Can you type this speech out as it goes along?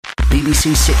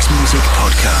BBC Six Music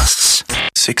podcasts.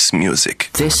 Six Music.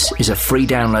 This is a free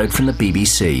download from the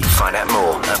BBC. Find out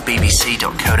more at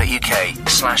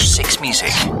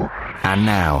bbc.co.uk/sixmusic. And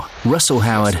now, Russell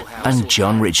Howard and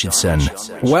Jon Richardson.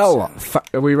 Well,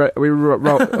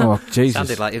 oh, Jesus.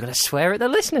 Sounded like you're going to swear at the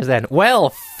listeners then.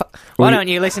 Well, why don't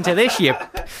you listen to this, you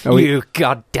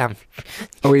goddamn...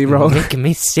 Are we rolling? Making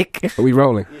me sick. Are we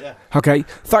rolling? Yeah. Okay,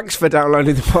 thanks for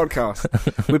downloading the podcast.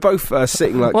 We're both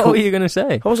sitting like... What were you going to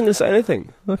say? I wasn't going to say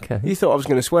anything. Okay. You thought I was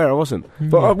going to swear, I wasn't.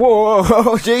 But,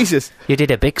 whoa, Jesus. You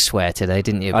did a big swear today,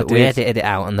 didn't you? But we edited it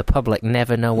out and the public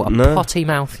never know what a potty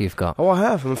mouth you've got. Oh, I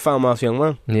have. I'm a foul-mouthed young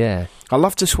man. Yeah. I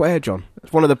love to swear, John.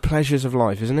 It's one of the pleasures of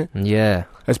life, isn't it? Yeah.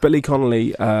 As Billy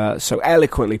Connolly so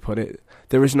eloquently put it,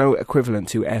 there is no equivalent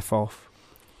to F off.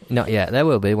 Not yet. There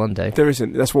will be one day. There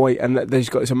isn't. That's why, and there's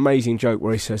got this amazing joke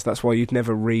where he says, that's why you'd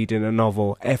never read in a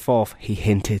novel, F off, he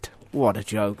hinted. What a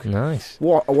joke. Nice.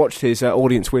 What I watched his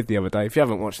Audience With the other day. If you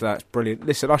haven't watched that, it's brilliant.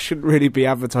 Listen, I shouldn't really be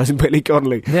advertising Billy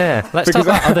Connolly. Yeah, let's talk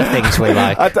about other things we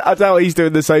like. I doubt he's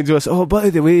doing the same to us. Oh, by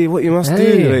the way, what you must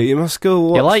do, you must go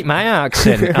watch. You like my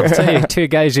accent? I'll tell you, two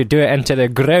guys who do it into the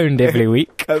ground every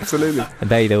week. Absolutely. And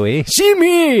by the way, see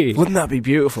me! Wouldn't that be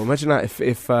beautiful? Imagine that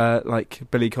if like,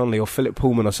 Billy Connolly or Philip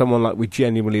Pullman or someone like we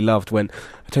genuinely loved went,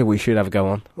 I tell you what, you should have a go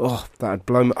on. Oh, that'd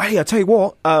blow me. Hey, I tell you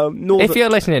what, if you're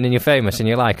listening and you're famous and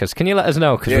you like us, can you let us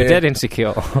know? Because we're dead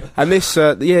insecure. And this,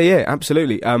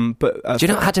 absolutely. But do you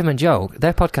know Adam and Joe?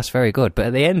 Their podcast's very good, but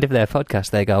at the end of their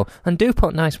podcast, they go, and do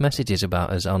put nice messages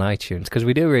about us on iTunes, because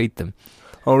we do read them.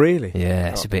 Oh, really? Yeah,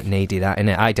 it's a bit needy, that, isn't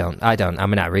it? I don't. I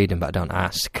mean, I read them, but I don't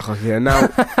ask. Oh, yeah, now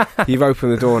you've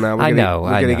opened the door now. We're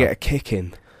going to get a kick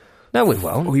in. No, we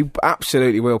won't. We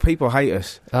absolutely will. People hate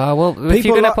us. Oh, well, if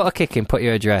you're going to put a kick in, put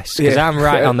your address, because I'm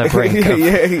right on the brink of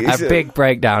a big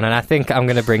breakdown, and I think I'm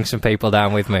going to bring some people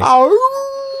down with me.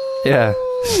 Oh! Yeah.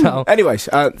 So. Anyways,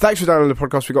 thanks for downloading the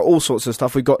podcast. We've got all sorts of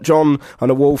stuff. We've got John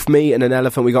and a wolf, me and an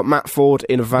elephant. We've got Matt Ford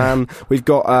in a van. We've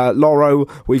got Loro.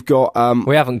 We've got...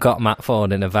 We haven't got Matt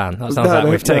Ford in a van. That sounds like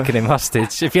we've taken him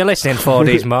hostage. If you're listening,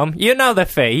 Fordy's mum, you know the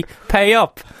fee. Pay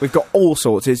up. We've got all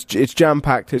sorts. It's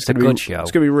jam-packed. It's a good show.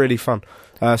 It's going to be really fun.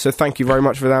 So thank you very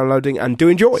much for downloading, and do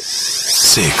enjoy.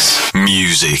 Six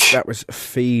Music. That was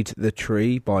Feed the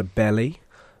Tree by Belly.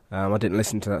 I didn't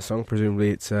listen to that song.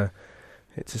 Presumably it's a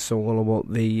song all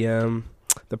about the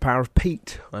power of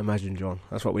peat, I imagine, John.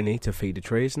 That's what we need to feed a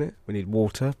tree, isn't it? We need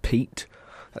water, peat.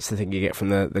 That's the thing you get from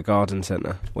the garden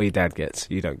centre. Well, your dad gets.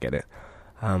 You don't get it.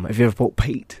 Have you ever bought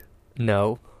peat?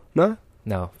 No. No?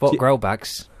 No. Bought grow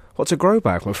bags. What's a grow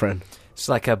bag, my friend? It's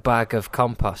like a bag of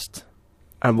compost.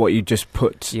 And what you just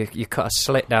put... You cut a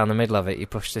slit down the middle of it, you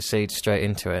push the seeds straight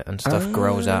into it, and stuff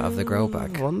grows out of the grow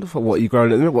bag. Wonderful. What are you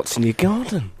growing at the minute? What's in your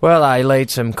garden? Well, I laid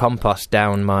some compost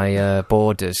down my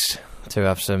borders to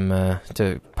have some...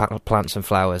 to plant some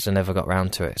flowers, and never got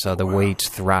round to it, so the weeds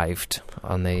thrived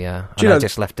on the... and I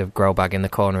just left a grow bag in the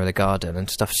corner of the garden, and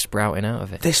stuff sprouting out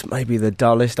of it. This may be the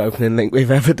dullest opening link we've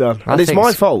ever done. And it's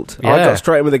my fault. Yeah. I got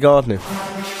straight in with the gardening.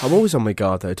 I'm always on my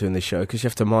guard, though, doing this show, because you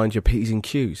have to mind your P's and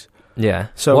Q's. Yeah.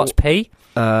 So what's P?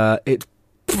 It's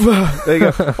there you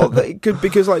go.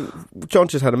 Because like John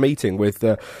just had a meeting with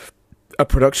a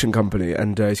production company,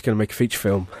 and he's going to make a feature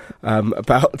film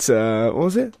about what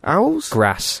was it? Owls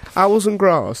and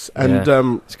grass, and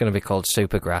it's going to be called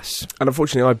Supergrass. And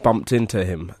unfortunately, I bumped into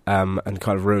him and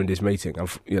kind of ruined his meeting.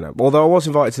 Although I was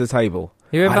invited to the table.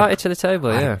 You were invited to the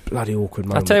table, yeah. Bloody awkward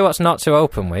moment. I'll tell you what's not to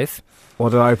open with. What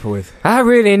did I open with? I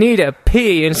really need a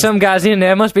pee, and some guys in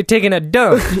there must be taking a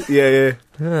dump. Yeah.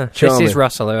 This is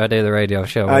Russell, who I do the radio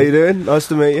show. How you doing? Nice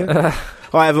to meet you.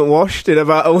 I haven't washed in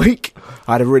about a week.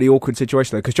 I had a really awkward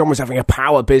situation, though, because John was having a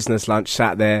power business lunch,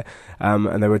 sat there,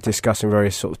 and they were discussing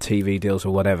various sort of TV deals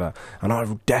or whatever, and I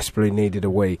desperately needed a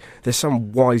wee. There's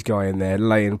some wise guy in there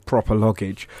laying proper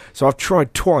luggage, so I've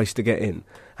tried twice to get in.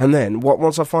 And then,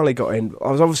 once I finally got in, I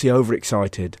was obviously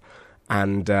overexcited.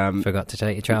 And forgot to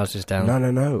take your trousers down.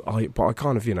 No. But I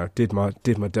kind of, did my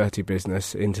dirty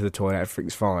business into the toilet.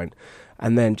 Everything's fine,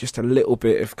 and then just a little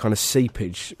bit of kind of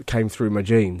seepage came through my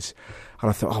jeans, and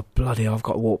I thought, oh bloody, I've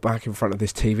got to walk back in front of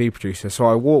this TV producer. So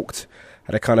I walked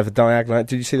at a kind of a diagonal.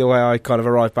 Did you see the way I kind of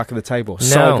arrived back at the table? No.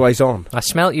 Sideways on. I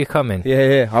smelt you coming.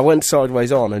 Yeah. I went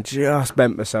sideways on and just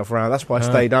bent myself around. That's why I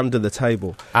stayed under the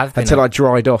table until I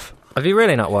dried off. Have you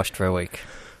really not washed for a week?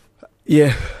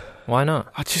 Yeah. Why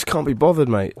not? I just can't be bothered,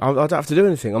 mate. I don't have to do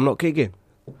anything. I'm not gigging.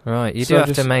 Right, you do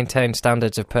have to maintain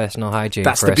standards of personal hygiene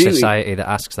for a society that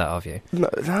asks that of you. No,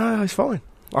 it's fine.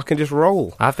 I can just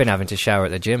roll. I've been having to shower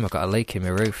at the gym. I've got a leak in my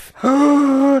roof.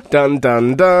 Dun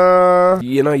dun dun.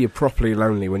 You know you're properly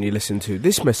lonely when you listen to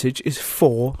this message is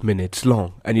 4 minutes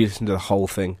long and you listen to the whole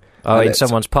thing. Oh, And in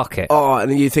someone's pocket. Oh,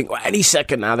 and then you think, well, any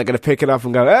second now they're going to pick it up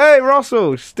and go, "Hey,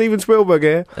 Russell, Steven Spielberg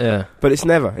here." Yeah. But it's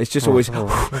never. It's just always.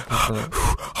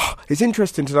 It's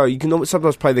interesting to know. You can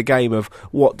sometimes play the game of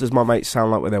what does my mate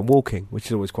sound like when they're walking, which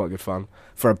is always quite good fun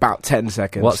for about 10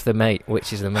 seconds. What's the mate?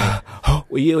 Which is the mate?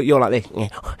 Well, you're like this.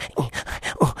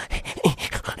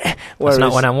 That's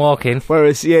not when I'm walking.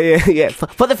 Whereas, yeah.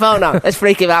 Put the phone on. Let's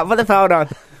freak him out. Put the phone on.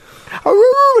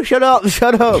 Oh, shut up.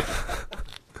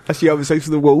 That's the other sex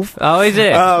of the wolf. Oh, is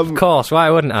it? Of course. Why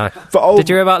wouldn't I? Did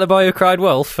you hear about the boy who cried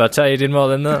wolf? I tell you, did more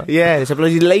than that. Yeah, there's a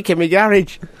bloody leak in my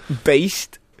garage.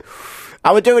 Beast.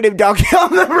 I was doing him doggy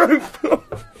on the roof.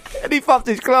 And he popped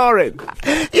his claw in.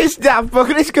 You daft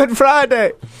fucking, it's Good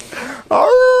Friday.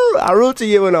 Oh, I rule to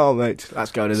you and all, mate.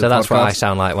 That's going to the So that's podcast. what I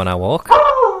sound like when I walk.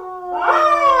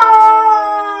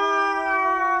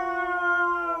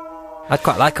 I'd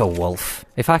quite like a wolf.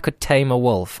 If I could tame a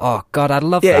wolf. Oh, God, I'd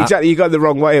love that. Yeah, exactly. You got the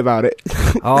wrong way about it.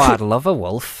 Oh, I'd love a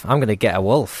wolf. I'm going to get a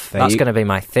wolf. That's you- going to be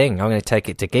my thing. I'm going to take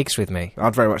it to gigs with me.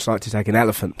 I'd very much like to take an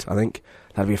elephant, I think.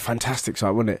 That'd be a fantastic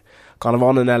sight, wouldn't it? Kind of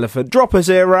on an elephant. Drop us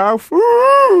here, Ralph.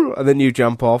 And then you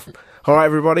jump off. All right,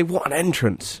 everybody. What an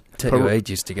entrance. Take you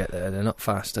ages to get there. They're not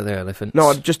fast, are they, elephants? No,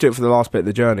 I'd just do it for the last bit of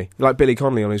the journey. Like Billy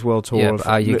Connolly on his world tour. Yeah, of but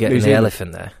are you New getting the Zealand.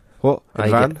 elephant there? What? In Are a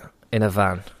you van? in a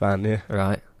van, Van, yeah.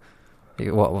 right?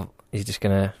 You're just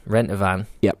going to rent a van?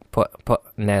 Yep. Put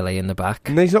Nelly in the back?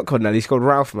 No, he's not called Nelly. He's called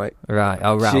Ralph, mate. Right,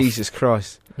 oh, Ralph. Jesus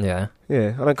Christ. Yeah.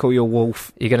 Yeah, I don't call you a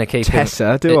wolf. You're going to keep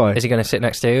Tessa, him... do I? Is he going to sit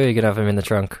next to you, or are you going to have him in the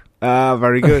trunk?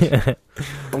 Very good.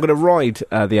 I'm going to ride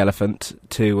the elephant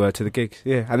to the gigs,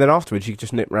 yeah. And then afterwards you can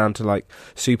just nip round to, like,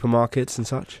 supermarkets and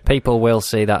such. People will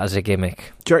see that as a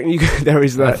gimmick. Do you reckon there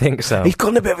is that? I think so. He's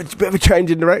gone a bit of a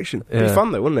change in direction. It'd be Yeah.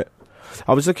 fun, though, wouldn't it?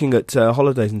 I was looking at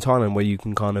holidays in Thailand where you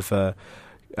can kind of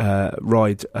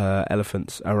ride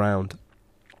elephants around.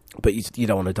 But you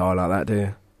don't want to die like that, do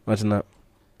you? Imagine that.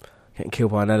 Getting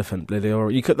killed by an elephant, bloody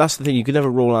or you could. That's the thing. You could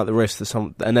never rule out the risk that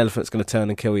an elephant's going to turn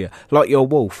and kill you. Like your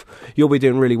wolf, you'll be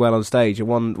doing really well on stage, and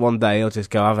one day he'll just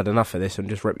go, "I've had enough of this," and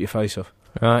just rip your face off.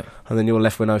 Right. And then you're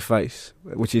left with no face,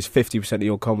 which is 50% of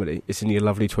your comedy. It's in your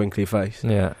lovely twinkly face.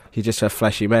 Yeah. You're just a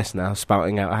fleshy mess now,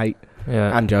 spouting out hate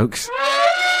Yeah. and jokes.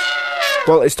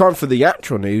 Well, it's time for the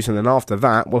actual news, and then after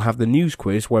that, we'll have the news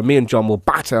quiz, where me and John will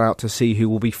battle out to see who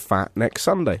will be fat next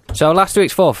Sunday. So last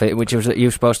week's forfeit, which was that you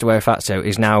were supposed to wear a fat suit,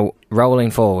 is now rolling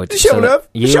forward. Sure enough.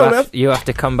 You have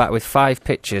to come back with 5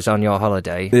 pictures on your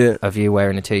holiday of you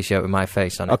wearing a T-shirt with my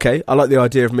face on it. Okay, I like the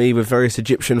idea of me with various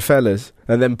Egyptian fellas,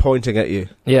 and then pointing at you.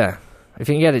 Yeah. If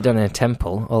you can get it done in a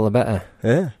temple, all the better.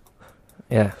 Yeah.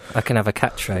 Yeah. I can have a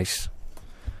catchphrase.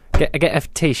 Get a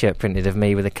T-shirt printed of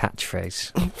me with a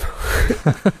catchphrase.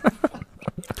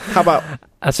 How about...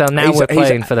 And so now we're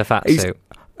playing for the fat suit.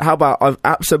 How about I've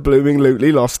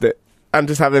absolutely lost it, and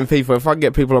just having people, if I can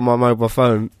get people on my mobile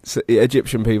phone,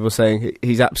 Egyptian people saying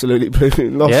he's absolutely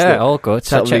lost it. Yeah, all good.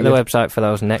 So That'll check be the good. website for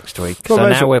those next week. Well, so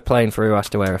there's now we're playing for who has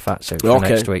to wear a fat suit for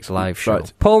next week's live show.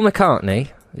 Right. Paul McCartney,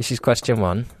 this is question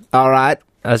 1, All right.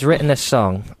 has written a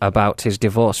song about his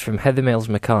divorce from Heather Mills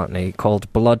McCartney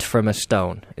called Blood from a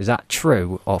Stone. Is that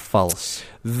true or false?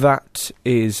 That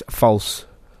is false.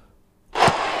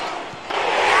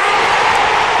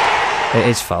 It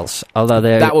is false. Although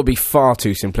That would be far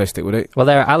too simplistic, would it? Well,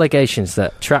 there are allegations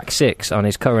that track 6 on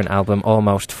his current album,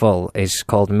 Almost Full, is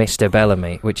called Mr.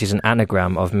 Bellamy, which is an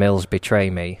anagram of Mills Betray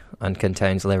Me, and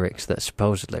contains lyrics that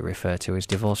supposedly refer to his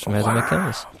divorce from Heather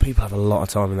McCartney. People have a lot of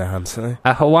time in their hands, don't they?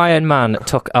 A Hawaiian man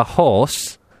took a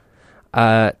horse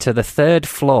to the 3rd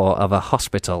floor of a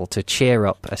hospital to cheer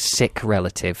up a sick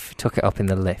relative. Took it up in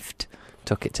the lift.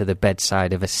 Took it to the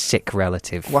bedside of a sick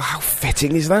relative. Well, how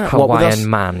fitting is that? Hawaiian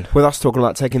man. With us talking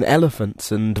about taking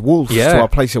elephants and wolves to our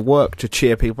place of work to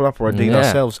cheer people up, or indeed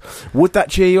ourselves. Would that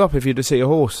cheer you up if you had to see a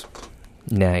horse?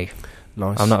 No.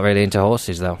 Nice. I'm not really into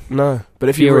horses, though. No. But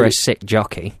if you were really... a sick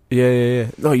jockey. Yeah.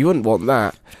 No, you wouldn't want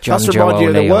that. John That's Joe remind you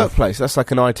of the O'Neill. workplace. That's like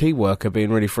an IT worker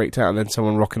being really freaked out and then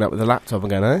someone rocking up with a laptop and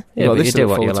going, eh? Yeah, got but this you to do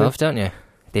look what you forward to. love, don't you?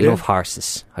 They love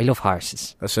horses. I love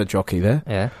horses. That's a jockey there.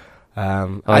 Yeah.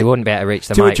 He wouldn't be able to reach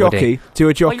the mic, would he? To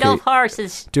a jockey. I love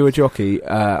horses. To a jockey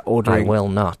ordering... I will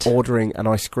not. Ordering an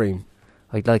ice cream.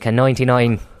 I'd like a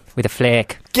 99 with a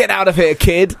flake. Get out of here,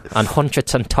 kid! And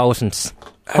hundreds and thousands.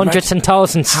 Hundreds and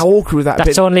thousands. How awkward would that be?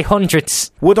 That's only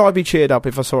hundreds. Would I be cheered up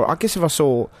if I saw... I guess if I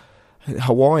saw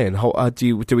Hawaiian...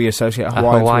 do we associate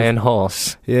Hawaiian... A Hawaiian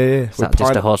horse. Yeah. Is that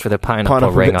just a horse with a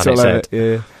pineapple ring on its head?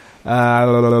 Yeah. I'm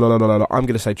going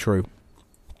to say true.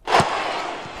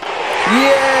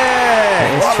 Yeah!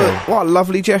 What a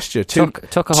lovely gesture. Took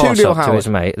a horse up to his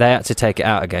mate. They had to take it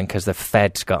out again because the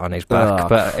feds got on his back. Oh,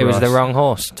 but it was the Christ. wrong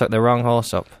horse. Took the wrong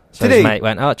horse up. So Did his he? mate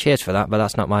went, "Oh, cheers for that, but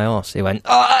that's not my horse." He went,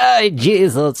 "Oh,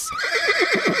 Jesus."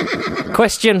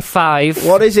 Question 5.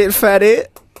 What is it, Fetty?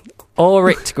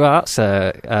 Orit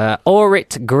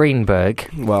Greenberg.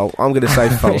 Well, I'm going to say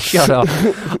false. Shut up.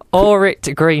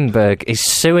 Orit Greenberg is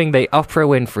suing the Oprah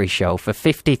Winfrey Show for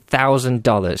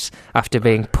 $50,000 after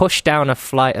being pushed down a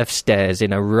flight of stairs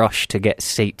in a rush to get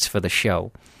seats for the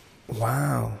show.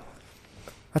 Wow.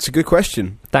 That's a good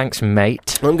question. Thanks,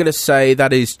 mate. I'm going to say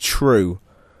that is true.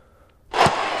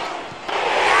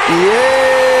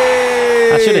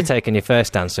 Yay! I should have taken your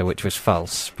first answer, which was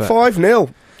false. But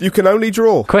 5-0. You can only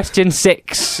draw. Question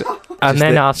 6, and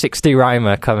then our 60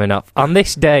 rhymer coming up. On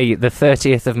this day, the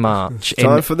 30th of March,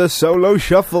 Time for the solo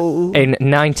shuffle. in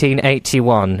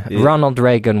 1981, Ronald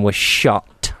Reagan was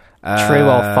shot. True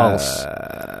or false?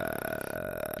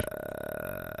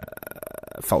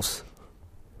 False.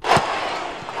 True.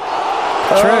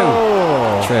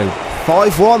 Oh. True.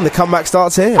 5-1. The comeback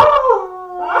starts here.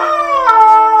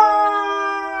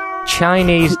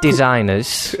 Chinese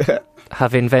designers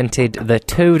have invented the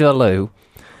toodaloo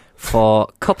for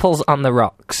couples on the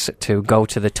rocks to go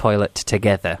to the toilet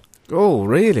together. Oh,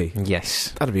 really?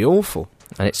 Yes. That'd be awful.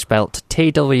 And it's spelt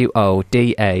TWODALOO,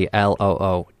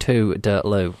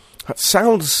 toodaloo. That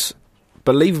sounds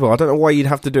believable. I don't know why you'd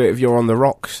have to do it if you're on the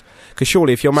rocks. Because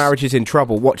surely if your marriage is in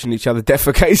trouble, watching each other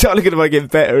defecate is only going to make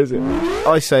it better, is it?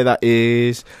 I say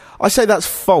that's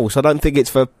false. I don't think it's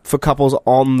for couples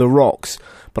on the rocks.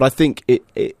 But I think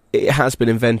it has been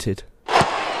invented.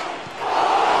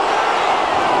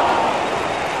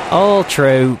 All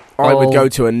true. I would go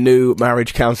to a new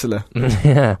marriage counsellor.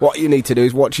 Yeah. What you need to do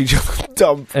is watch each other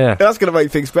dump. Yeah. That's going to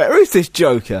make things better. Who's this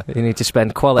joker? You need to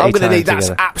spend quality I'm going to time need together.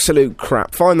 that's absolute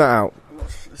crap. Find that out.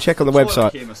 Check on the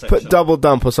website. Put double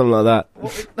dump or something like that.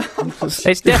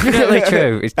 It's definitely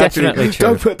true. It's definitely true.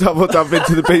 Don't put double dump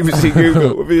into the BBC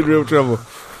Google. We'll be in real trouble.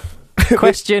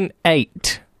 Question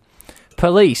 8.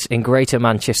 Police in Greater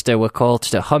Manchester were called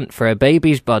to hunt for a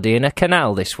baby's body in a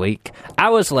canal this week,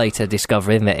 hours later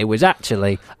discovering that it was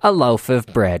actually a loaf of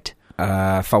bread.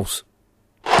 False.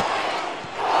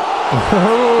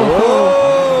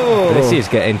 Oh. This is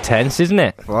getting tense, isn't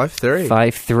it? 5-3.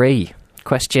 5-3.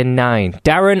 Question 9.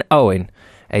 Darren Owen,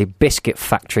 a biscuit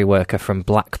factory worker from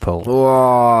Blackpool.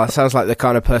 Oh, sounds like the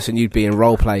kind of person you'd be in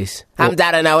role plays. I'm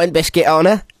Darren Owen, biscuit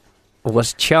owner.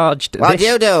 Was charged... What do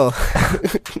you do?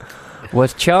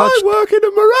 Was charged... I work in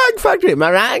a meringue factory.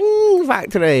 Meringue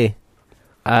factory.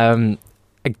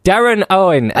 Darren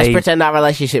Owen... Let's pretend our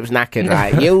relationship's knackered,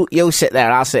 right? you sit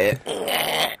there, I'll sit...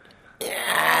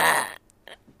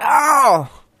 Oh!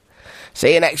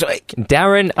 See you next week.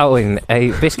 Darren Owen,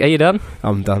 a biscuit... Are you done?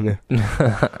 I'm done,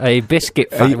 yeah. A biscuit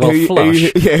factory... Well,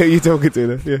 flush. Who are you talking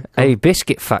to then? Yeah. A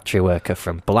biscuit factory worker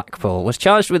from Blackpool was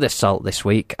charged with assault this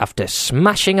week after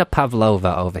smashing a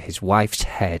pavlova over his wife's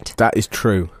head. That is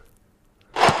true.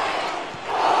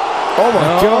 Oh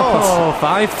my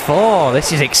God! 5-4.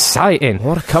 This is exciting.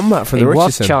 What a comeback from He the was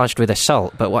Richardson. charged with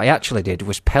assault, but what he actually did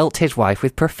was pelt his wife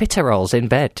with profiteroles in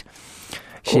bed.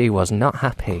 She was not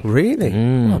happy. Really?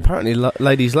 Well, apparently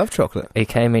ladies love chocolate. He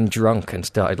came in drunk and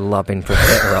started lobbing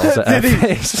profiteroles at her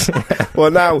face.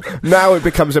 Well, now it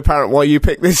becomes apparent why you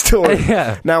picked this story.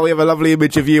 Yeah. Now we have a lovely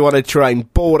image of you on a train,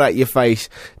 bored at your face,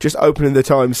 just opening the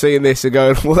Times, seeing this and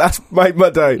going, well, that's made my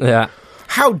day. Yeah.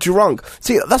 How drunk?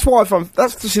 See, that's why I find...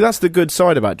 That's the good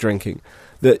side about drinking.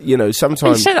 That, you know, You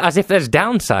sometimes... said it as if there's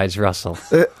downsides, Russell.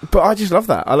 but I just love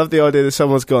that. I love the idea that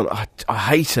someone's gone, I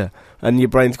hate her. And your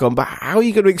brain's gone, but how are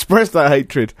you going to express that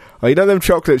hatred? Oh, you know them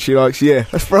chocolates she likes? Yeah.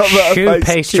 That's from her Shoe face.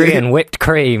 pastry and whipped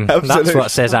cream. Absolutely. That's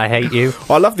what says I hate you.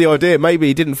 I love the idea. Maybe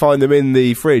he didn't find them in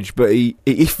the fridge, but he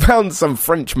found some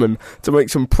Frenchman to make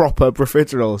some proper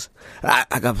profiteroles.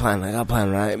 I got a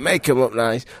plan, right? Make them up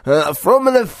nice. From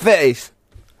in the face.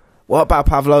 What about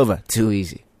pavlova? Too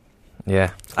easy.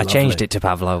 Yeah. I changed it to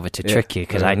pavlova to trick you,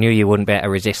 because I knew you wouldn't be able to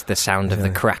resist the sound of the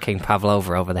cracking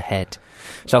pavlova over the head.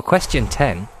 So question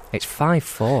 10, it's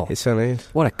 5-4. It certainly is.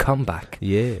 What a comeback.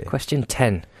 Yeah. Question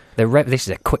 10. This is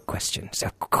a quick question. It's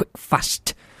a quick,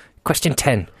 fast. Question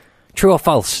 10. True or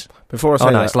false? Before I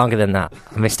say that... it's longer than that.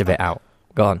 I missed a bit out.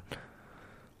 Go on.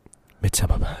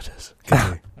 Midsummer Murders.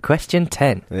 Question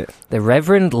 10. Yeah. The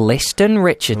Reverend Liston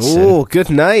Richardson Oh, good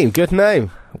name.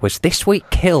 was this week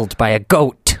killed by a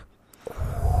goat.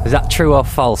 Is that true or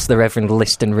false? The Reverend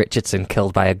Liston Richardson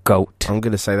killed by a goat. I'm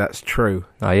going to say that's true.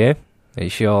 Are you? Are you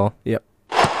sure? Yep.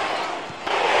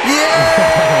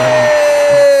 Yay!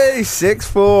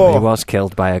 6-4. He was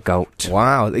killed by a goat.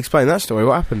 Wow. Explain that story.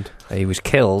 What happened? He was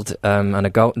killed and a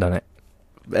goat done it.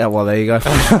 Yeah, well, there you go.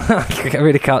 I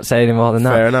really can't say any more than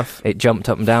that. Fair enough. It jumped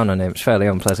up and down on him. It's a fairly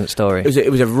unpleasant story.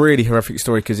 It was a really horrific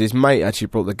story because his mate actually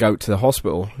brought the goat to the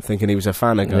hospital thinking he was a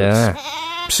fan of goats.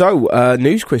 Yeah. So,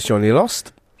 news quiz, John, you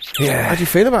lost. Yeah. How do you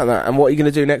feel about that? And what are you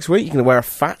going to do next week? You're going to wear a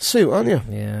fat suit, aren't you?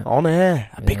 Yeah. On air.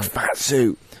 A big fat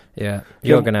suit. Yeah.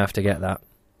 You're going to have to get that.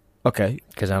 Okay.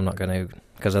 Because I'm not going to...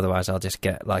 Because otherwise I'll just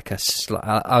get like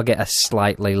I'll get a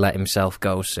slightly let himself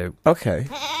go suit. Okay.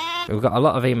 We've got a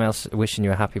lot of emails wishing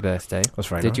you a happy birthday. That's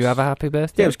very Did nice. you have a happy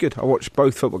birthday? Yeah, it was good. I watched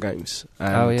both football games.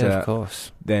 And, of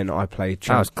course. Then I played...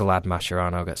 I was glad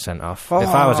Mascherano got sent off. Oh, if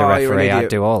I was a you're an referee, idiot. I'd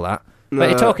do all that. No. But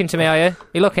you're talking to me, are you?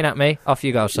 You're looking at me? Off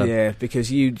you go, son. Yeah,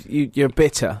 because you're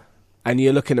bitter. And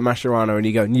you're looking at Mascherano and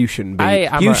you go, you shouldn't be.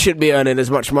 You shouldn't be earning as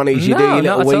much money as you No, do, you little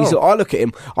not at weasel. all. I look at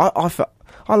him.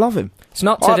 I love him. It's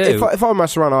not to do... If I were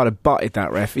Mascherano, I'd have butted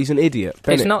that ref. He's an idiot.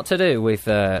 It's not to do with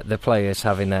the players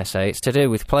having their say. It's to do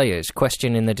with players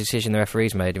questioning the decision the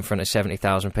referees made in front of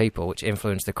 70,000 people, which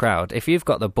influenced the crowd. If you've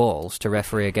got the balls to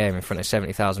referee a game in front of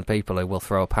 70,000 people who will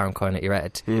throw a pound coin at your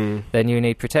head, then you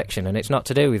need protection. And it's not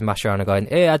to do with Mascherano going,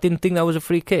 hey, I didn't think that was a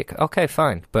free kick. Okay,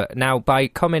 fine. But now by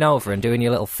coming over and doing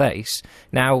your little face,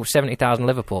 now 70,000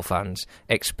 Liverpool fans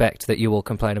expect that you will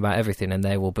complain about everything and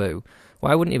they will boo.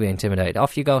 Why wouldn't you be intimidated?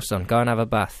 Off you go, son. Go and have a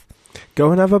bath.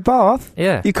 Go and have a bath?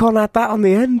 Yeah. You can't add that on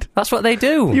the end. That's what they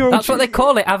do. That's what they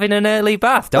call it, having an early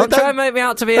bath. Don't try and make me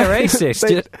out to be a racist.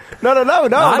 No. I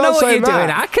know what you're that. doing.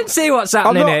 I can see what's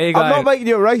happening here. I'm not making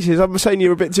you a racist. I'm saying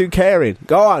you're a bit too caring.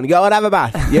 Go and have a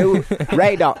bath. You,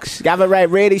 Radox, have a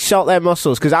really salt their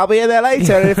muscles, because I'll be in there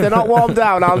later, and if they're not warmed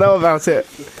down, I'll know about it.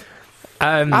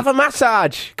 Have a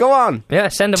massage. Go on. Yeah,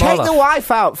 send them Take all the off.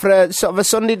 wife out for a sort of a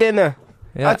Sunday dinner.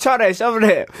 Yeah. Torres, over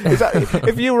here.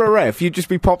 If you were a ref, you'd just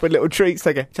be popping little treats.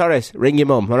 Like, Torres, ring your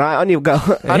mum. All right, on you go.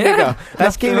 On you go.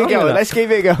 Let's keep it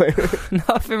going.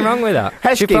 Nothing wrong with that.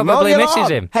 She Heskey, probably misses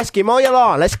him. Heskey, mow your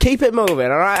lawn. Let's keep it moving.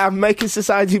 All right, I'm making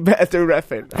society better through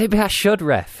reffing. Maybe I should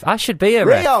ref. I should be a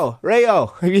ref.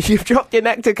 Rio, you've dropped your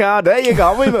nectar card. There you go.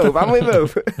 On we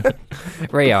move.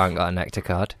 Rio ain't got a nectar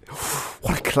card.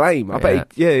 What a claim. I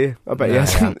bet he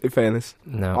hasn't, in fairness.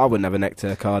 No. I wouldn't have a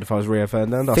nectar card if I was Rio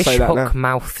Ferdinand. I'll Fish say that now.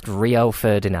 hook-mouthed Rio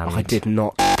Ferdinand. I did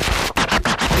not.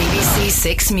 BBC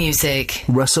Six Music.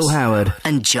 Russell Howard.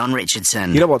 And Jon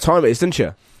Richardson. You know what time it is, don't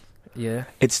you? Yeah.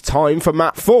 It's time for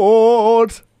Matt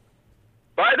Ford.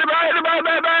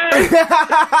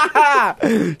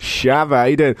 Shabba, how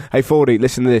you doing? Hey, Fordy,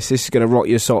 listen to this. This is going to rot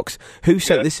your socks. Who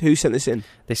sent this? Who sent this in?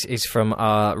 This is from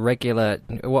our regular,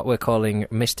 what we're calling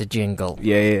Mr. Jingle.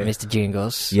 Yeah. Mr.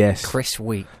 Jingles. Yes. Chris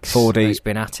Weeks. Fordy. He's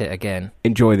been at it again.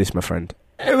 Enjoy this, my friend.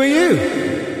 Who are you?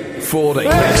 40.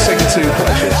 Mixing two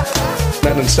pleasures.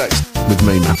 Men and sex. With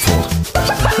me, Matt Ford.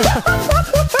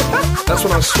 That's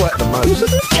when I sweat the most.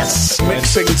 Yes.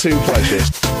 Mixing two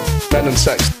pleasures. Men and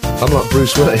sex. I'm like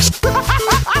Bruce Willis.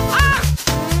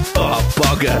 Oh,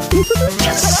 bugger.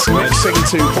 Yes. Mixing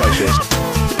two pleasures.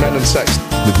 Men and sex.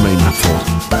 With me, Matt Ford.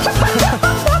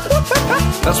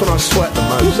 That's when I sweat the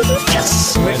most.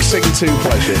 Yes. Mixing two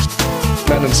pleasures.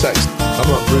 Men and sex. I'm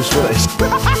like Bruce Willis.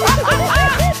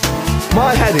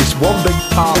 My head is one big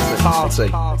party.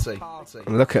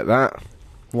 Look at that.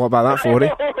 What about that, Fordy?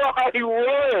 My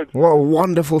word! What a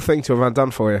wonderful thing to have had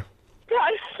done for you.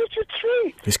 That is such a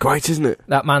treat. It's great, isn't it?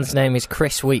 That man's name is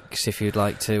Chris Weeks, if you'd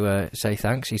like to say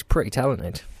thanks. He's pretty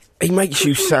talented. He makes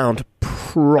you sound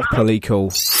properly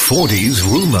cool. 40's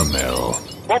Rumour Mill.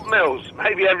 Bob Mills,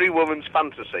 maybe every woman's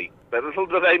fantasy, but little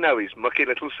do they know his mucky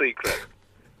little secret.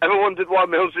 Ever wondered why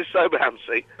Mills is so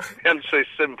bouncy? The answer is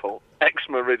simple.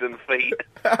 Eczema-ridden feet.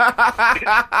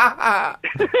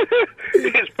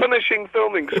 His punishing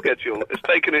filming schedule has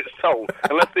taken its toll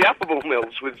and left the affable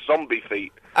Mills with zombie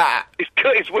feet. He's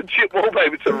cut his wood chip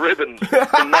wallpaper to ribbons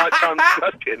from nighttime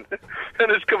scratching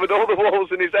and has covered all the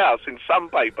walls in his house in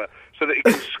sandpaper so that he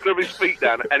can scrub his feet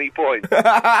down at any point.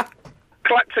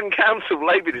 Clacton Council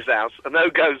labelled his house a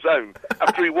no-go zone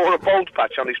after he wore a bald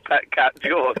patch on his pet cat,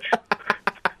 George.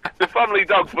 The family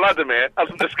dog, Vladimir,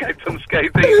 hasn't escaped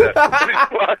unscathed either,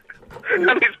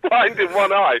 and he's blind in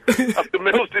one eye after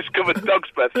Mills discovered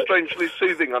dog's breath strangely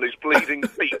soothing on his bleeding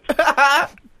feet.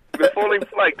 The falling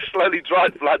flakes slowly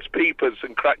dried Vlad's peepers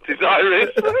and cracked his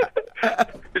iris.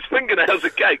 His fingernails are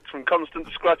caked from constant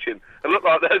scratching and look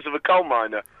like those of a coal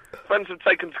miner. Friends have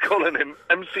taken to calling him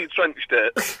MC Trench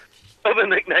Dirt. Other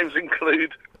nicknames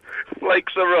include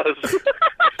Flakes Are Us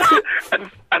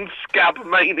and Scab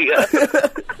Mania.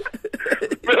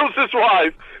 Mills'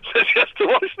 wife says she has to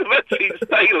wash the bed sheets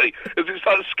daily as it's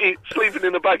like sleeping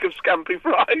in a bag of scampi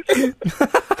fries.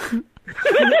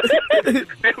 The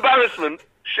embarrassment,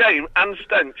 shame and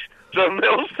stench drove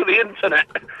Mills to the internet.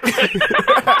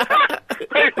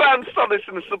 They found solace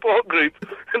in a support group,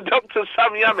 and Dr.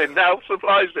 Sam Yamin now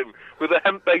supplies him with a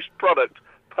hemp-based product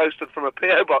posted from a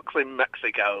P.O. box in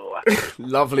Mexico.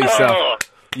 Lovely stuff.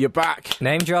 You're back.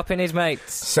 Name dropping his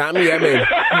mates. Sam Yemin.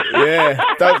 Yeah,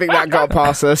 don't think that got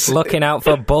past us. Looking out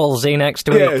for ballsy next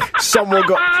week. Yeah, someone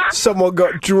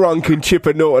got drunk in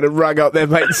Chipper Norton and rang up their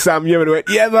mate Sam Yemin and went,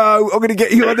 "Yeah, Mo, I'm going to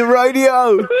get you on the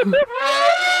radio."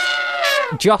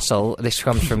 Jostle, this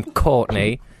comes from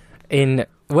Courtney in...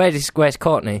 Where's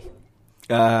Courtney?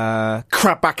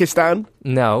 Krabakistan?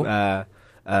 No.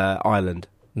 Ireland?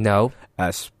 No.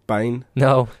 Spain?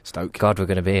 No. Stoke? God, we're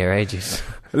going to be here ages.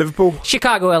 Liverpool?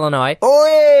 Chicago, Illinois. Oh,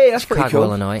 yeah, that's pretty Chicago, cool.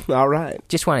 Illinois. All right.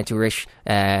 Just wanted to wish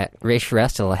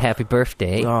Russell a happy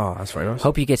birthday. Oh, that's very nice.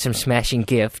 Hope you get some smashing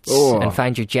gifts Oh. and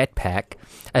find your jetpack.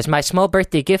 As my small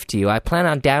birthday gift to you, I plan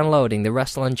on downloading the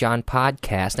Russell and John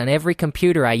podcast on every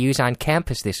computer I use on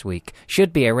campus this week.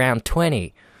 Should be around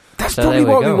 20. That's So probably there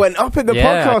we why go. we went up in the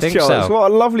Yeah, I podcast think charts. so.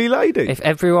 What a lovely lady. If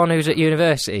everyone who's at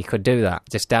university could do that,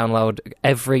 just download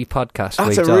every podcast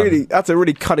That's a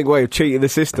really cunning way of cheating the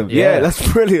system. Yeah. Yeah,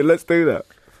 that's brilliant. Let's do that.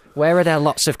 Where are there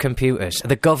lots of computers?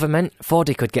 The government?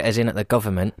 Fordy could get us in at the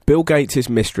government. Bill Gates'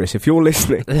 mistress, if you're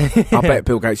listening, I bet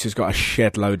Bill Gates has got a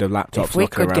shed load of laptops If we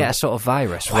knocking could around. get a sort of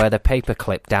virus where the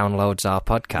paperclip downloads our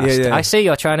podcast. Yeah, yeah. I see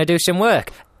you're trying to do some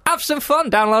work. Have some fun,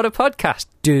 download a podcast,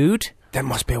 dude. There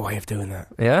must be a way of doing that.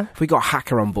 Yeah? If we got a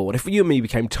hacker on board, if you and me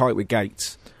became tight with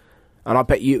Gates, and I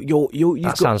bet you've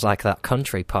got, Sounds like that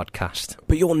country podcast.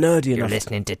 but you're nerdy You're enough.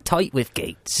 listening to Tight with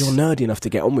Gates. You're nerdy enough to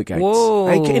get on with Gates. Whoa.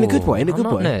 Hey, in a good way. I'm not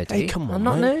nerdy. Hey, come on, I'm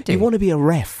not mate. nerdy. You want to be a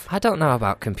ref. I don't know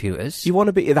about computers. You want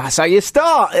to be. That's how you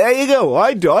start. There you go.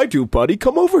 I do, buddy.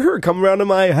 Come over here. Come round to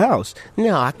my house.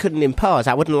 No, I couldn't impose.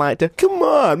 I wouldn't like to. Come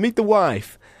on, meet the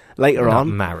wife. Later We're not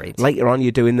on, married. Later on,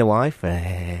 you're doing the wife.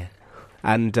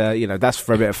 And, that's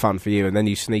for a bit of fun for you. And then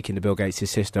you sneak into Bill Gates'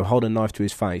 system, hold a knife to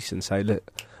his face and say,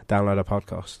 look, download a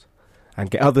podcast. And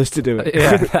get others to do it.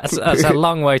 Yeah, that's a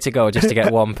long way to go just to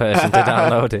get one person to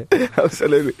download it.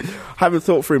 Absolutely. I haven't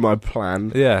thought through my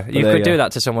plan. Yeah, you there could you do go.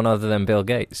 that to someone other than Bill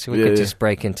Gates. We Yeah, could yeah. just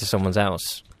break into someone's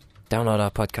house. Download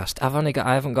our podcast.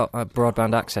 I haven't got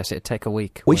broadband access. It'd take a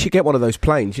week. We should get one of those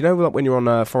planes. You know, like when you're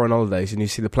on foreign holidays and you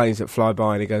see the planes that fly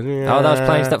by and it goes... Oh, those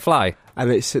planes that fly? And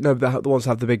it's the ones that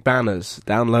have the big banners.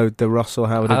 Download the Russell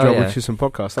Howard and Oh, John yeah. Richardson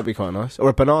podcast. That'd be quite nice. Or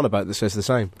a banana boat that says the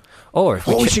same. Or if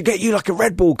We should get you like a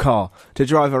Red Bull car to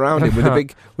drive around in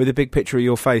with a big picture of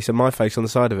your face and my face on the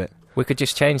side of it. we could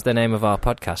just change the name of our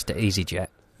podcast to EasyJet.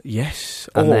 Yes.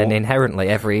 And or, then inherently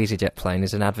every EasyJet plane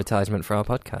is an advertisement for our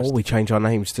podcast. or we change our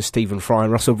names to Stephen Fry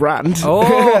and Russell Brand.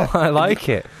 Oh, I like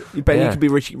it. Ben, yeah. you could be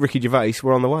Ricky Gervais.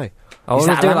 We're on the way. Oh, Is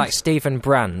we'll that do allowed? like Stephen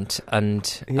Brand and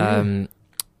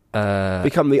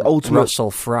Become the ultimate... Russell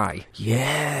Fry.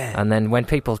 Yeah. And then when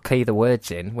people key the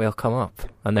words in, we'll come up.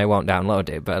 And they won't download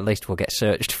it, but at least we'll get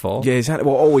searched for. Yeah, exactly.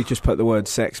 Well, or we just put the word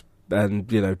sex and,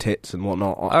 tits and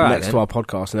whatnot right, next then. to our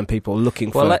podcast, and then people looking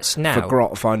Well, for let's now-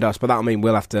 grot find us. But that'll mean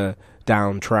we'll have to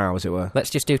down trow, as it were. Let's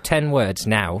just do 10 words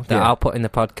now that Yeah. I'll put in the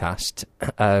podcast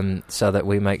so that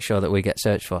we make sure that we get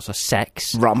searched for. So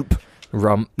sex, Rump,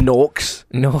 norks,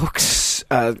 Norks,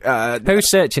 Who's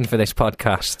searching for this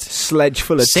podcast? sledge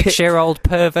full of tits. 6-year-old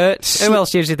perverts? Who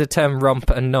else uses the term rump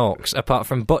and norks apart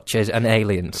from butchers and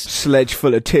aliens? Sledge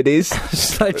full of titties.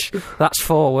 Sledge. That's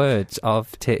 4 words of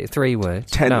 3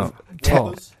 words. No,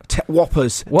 4.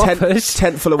 Whoppers. Whoppers?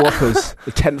 Tent full of whoppers.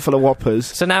 A tent full of whoppers.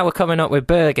 So now we're coming up with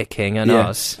Burger King and Yeah.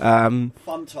 us. Fun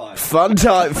time. Fun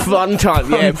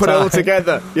time. Yeah, put it all time.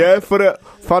 together. Yeah, put it.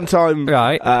 Fun time.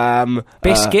 Right.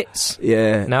 Biscuits?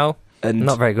 Yeah. No? And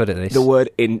Not very good at this. the word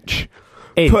inch.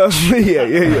 Inch. Perfectly. Yeah,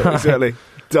 exactly.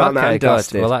 Done Okay, and good.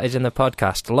 dusted. Well, that is in the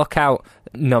podcast. Look out,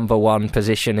 number 1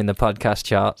 position in the podcast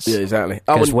charts. Yeah, exactly.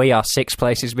 Because we are 6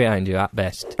 places behind you at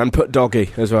best. And put doggy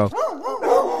as well.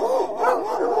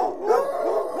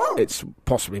 It's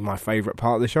possibly my favourite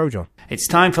part of the show, John. It's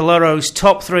time for Loro's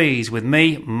Top 3s with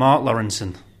me, Mark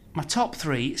Lawrenson. My top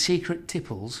 3 secret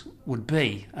tipples would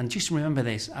be, and just remember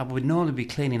this, I would normally be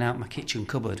cleaning out my kitchen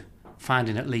cupboard,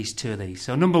 finding at least 2 of these.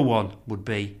 So number 1 would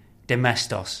be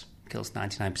Domestos, kills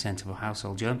 99% of our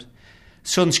household germs.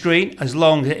 Sunscreen, as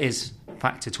long as it is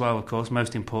factor 12, of course,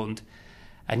 most important.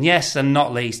 And yes, and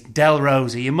not least, Del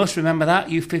Rosa. You must remember that,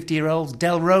 you 50-year-olds.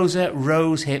 Del Rosa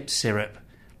Rose Hip Syrup.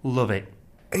 Love it.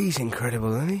 He's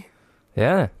incredible, isn't he?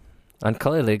 Yeah. And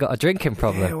clearly got a drinking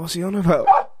problem. Yeah, what's he on about?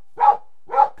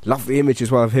 Love the image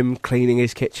as well of him cleaning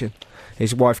his kitchen.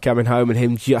 His wife coming home and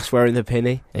him just wearing the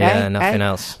pinny. Yeah, Hey, nothing hey,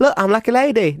 else. Look, I'm like a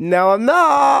lady. No, I'm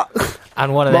not.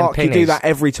 And one of Mark, them you pinnies. do that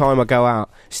every time I go out.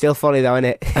 Still funny though,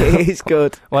 innit? It's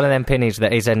good. One of them pinnies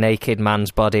that is a naked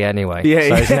man's body anyway. Yeah,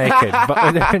 so he's yeah. naked.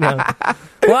 But,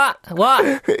 What?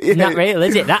 Not real,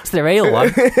 is it? That's the real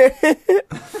one.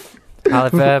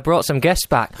 I've brought some guests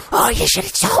back. Oh, you should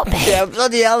have told me. Yeah,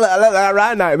 bloody hell, I let that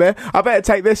around nightmare. I better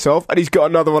take this off, and he's got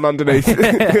another one underneath.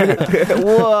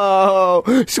 Whoa,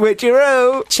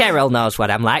 switcheroo. Cheryl knows what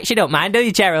I'm like. She don't mind, do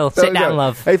you, Cheryl? Sit down,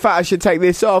 love. In fact, I should take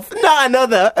this off. Not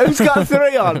another. Who's got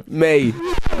 3 on? Me.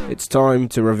 It's time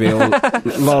to reveal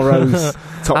Laura's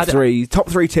top 3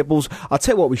 tiples. I'll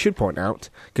tell you what we should point out,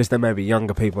 because there may be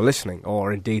younger people listening,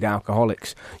 or indeed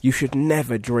alcoholics. You should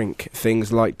never drink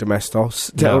things like Domestos,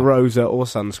 Del Rosa, or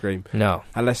sunscreen. No.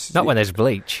 Unless not when there's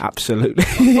bleach. Absolutely.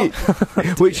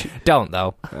 Which don't,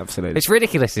 though. Absolutely. It's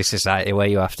ridiculous, this society, where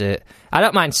you have to... I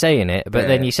don't mind saying it, but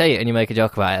then you say it and you make a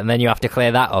joke about it, and then you have to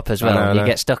clear that up as well. And you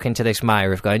get stuck into this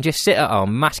mire of going, just sit at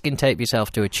home, masking tape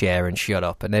yourself to a chair and shut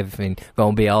up, and everything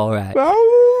going to be all right.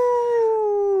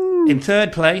 In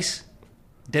third place,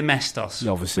 Domestos.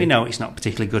 Obviously. We know it's not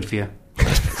particularly good for you.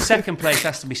 Second place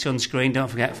has to be sunscreen, don't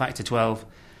forget factor 12.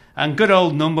 And good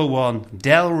old number 1,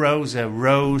 Del Rosa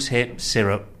Rose Hip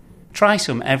Syrup. Try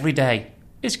some every day.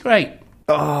 It's great.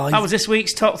 That was this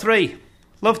week's top 3.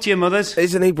 Love to you, mothers.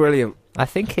 Isn't he brilliant? I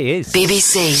think he is.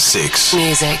 BBC 6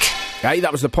 Music. Hey,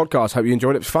 that was the podcast. Hope you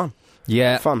enjoyed it. It was fun.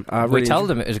 Yeah. Fun. We told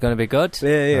them it was going to be good.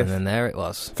 Yeah. And then there it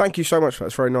was. Thank you so much for that.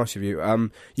 It's very nice of you.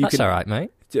 That's all right,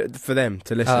 mate. For them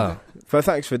to listen. Oh.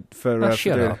 Thanks for shut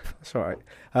doing up. it. That's all right.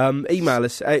 Email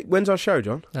us. When's our show,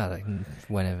 John?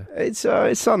 Whenever. It's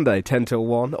Sunday, 10 till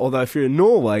 1. Although if you're in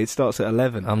Norway, it starts at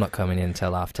 11. I'm not coming in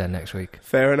until 10:30 next week.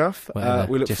 Fair enough.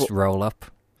 We just roll up.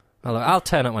 I'll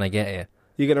turn up when I get here.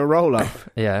 You're going to roll up?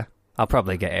 Yeah. I'll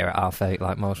probably get here at 8:30,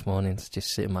 like most mornings.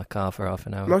 Just sit in my car for half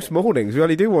an hour. Most mornings? We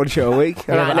only do one show a week.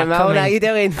 Yeah, Ramon, how you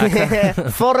doing?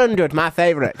 400, my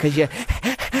favourite, because you're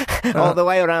all the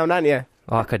way around, aren't you?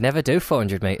 Oh, I could never do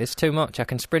 400, mate. It's too much. I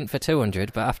can sprint for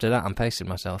 200, but after that, I'm pacing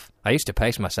myself. I used to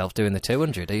pace myself doing the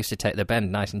 200. I used to take the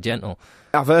bend nice and gentle.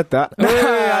 I've heard that.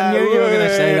 I knew you were going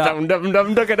to say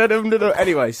that.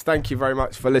 Anyways, thank you very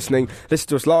much for listening. Listen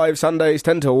to us live, Sundays,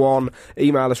 10 till 1.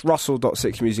 Email us,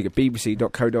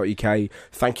 russell.6music@bbc.co.uk.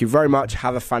 Thank you very much.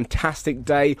 Have a fantastic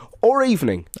day or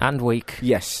evening. And week.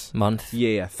 Yes. Month.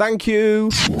 Yeah. Thank you.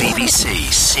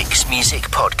 BBC 6 Music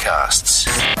Podcasts.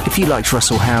 If you liked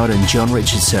Russell Howard and Jon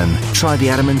Richardson, try the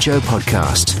Adam and Joe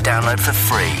podcast. Download for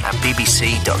free at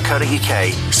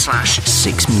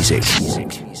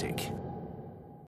bbc.co.uk/6music.